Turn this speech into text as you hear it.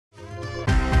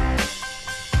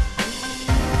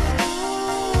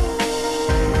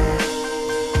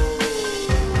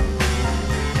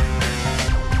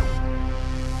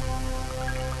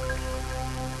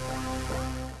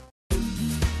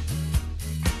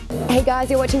Hey guys,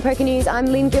 you're watching Poker News. I'm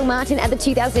Lynn Gilmartin at the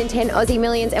 2010 Aussie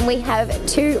Millions, and we have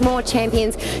two more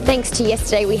champions. Thanks to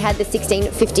yesterday, we had the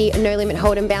 1650 No Limit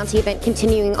Hold'em Bounty event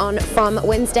continuing on from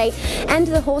Wednesday, and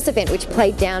the horse event, which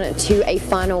played down to a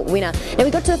final winner. Now,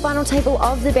 we got to the final table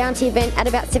of the Bounty event at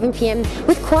about 7 p.m.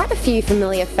 with quite a few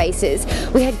familiar faces.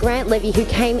 We had Grant Levy, who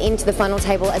came into the final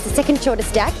table as the second shortest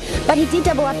stack, but he did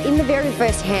double up in the very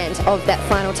first hand of that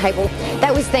final table.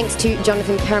 That was thanks to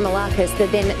Jonathan Karamalakis, the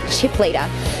then chip leader.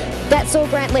 That saw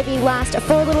Grant Levy last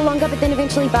for a little longer, but then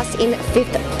eventually bust in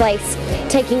 5th place,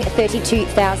 taking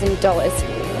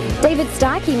 $32,000. David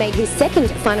Starkey made his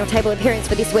second final table appearance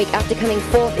for this week after coming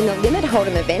 4th in the Limit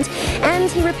Hold'em event,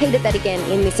 and he repeated that again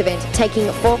in this event, taking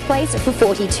 4th place for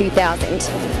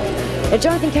 $42,000. Now,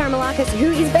 Jonathan Karamalakis,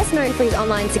 who is best known for his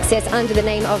online success under the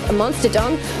name of Monster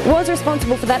Dong, was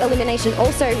responsible for that elimination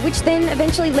also, which then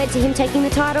eventually led to him taking the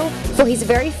title for his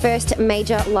very first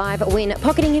major live win,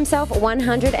 pocketing himself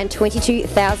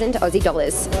 122,000 Aussie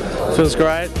dollars. Feels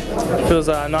great. Feels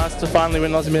nice to finally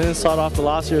win Aussie Millions, side after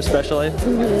last year especially.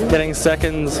 Getting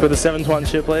seconds with a 7-1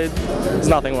 chip lead, there's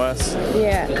nothing worse.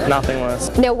 Yeah. Nothing worse.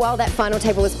 Now, while that final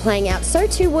table was playing out, so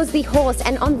too was the horse,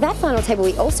 and on that final table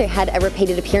we also had a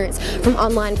repeated appearance from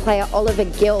online player Oliver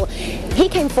Gill. He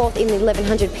came 4th in the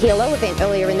 1100 PLO event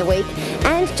earlier in the week,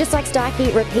 and just like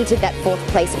Starkey, repeated that 4th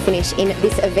place finish in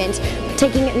this event,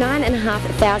 taking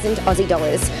 9,500 Aussie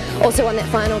dollars. Also on that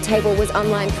final table was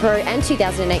online pro and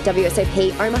 2008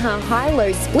 WSOP Omaha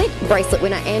High-Low Split bracelet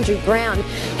winner Andrew Brown.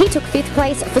 He took 5th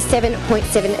place for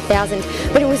 7.7 thousand,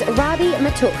 but it was Rabi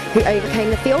Matuk who overcame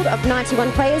the field of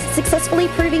 91 players, successfully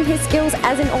proving his skills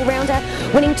as an all-rounder,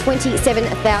 winning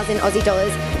 27,000 Aussie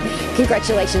dollars.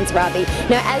 Congratulations, Rabi.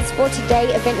 Now, as for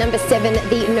today, event number 7,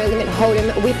 the No Limit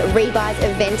Hold'em with rebuys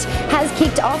event has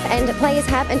kicked off, and players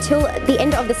have until the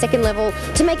end of the second level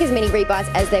to make as many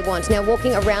rebuys as they want. Now,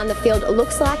 walking around the field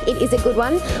looks like it is a good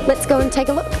one. Let's go and take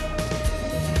a look.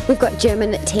 We've got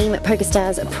German Team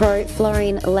PokerStars Pro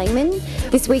Florian Lehmann,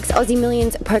 this week's Aussie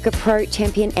Millions Poker Pro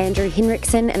champion Andrew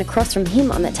Hinrichsen, and across from him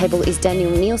on that table is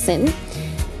Daniel Nielsen.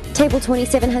 Table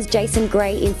 27 has Jason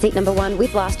Gray in seat number 1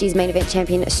 with last year's main event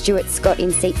champion Stuart Scott in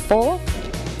seat 4.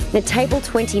 The table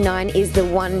 29 is the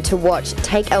one to watch.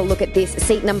 Take a look at this.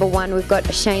 Seat number 1, we've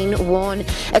got Shane Warne.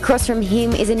 Across from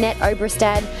him is Annette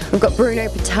Obrestad. We've got Bruno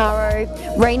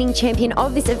Pitaro, reigning champion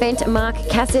of this event, Mark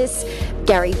Cassis,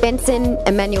 Gary Benson,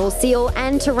 Emmanuel Seal,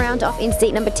 and to round off in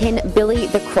seat number 10, Billy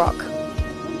the Croc.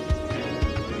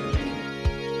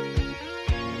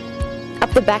 Up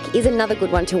the back is another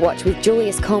good one to watch, with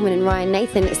Julius Coleman and Ryan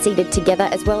Nathan seated together,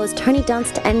 as well as Tony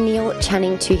Dunst and Neil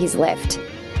Channing to his left.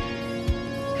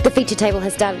 The feature table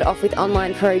has started off with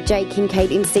online pro Jay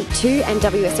Kincaid in seat 2 and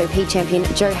WSOP champion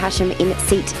Joe Hasham in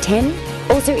seat 10.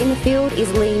 Also in the field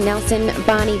is Lee Nelson,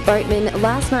 Barney Boatman,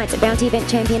 last night's Bounty event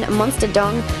champion Monster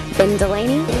Dong, Ben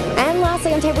Delaney. And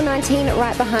lastly on table 19,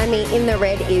 right behind me in the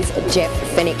red, is Jeff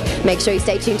Fennick. Make sure you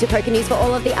stay tuned to Poker News for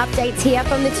all of the updates here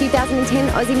from the 2010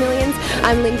 Aussie Millions.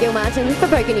 I'm Lynn Gilmartin for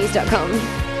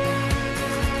PokerNews.com.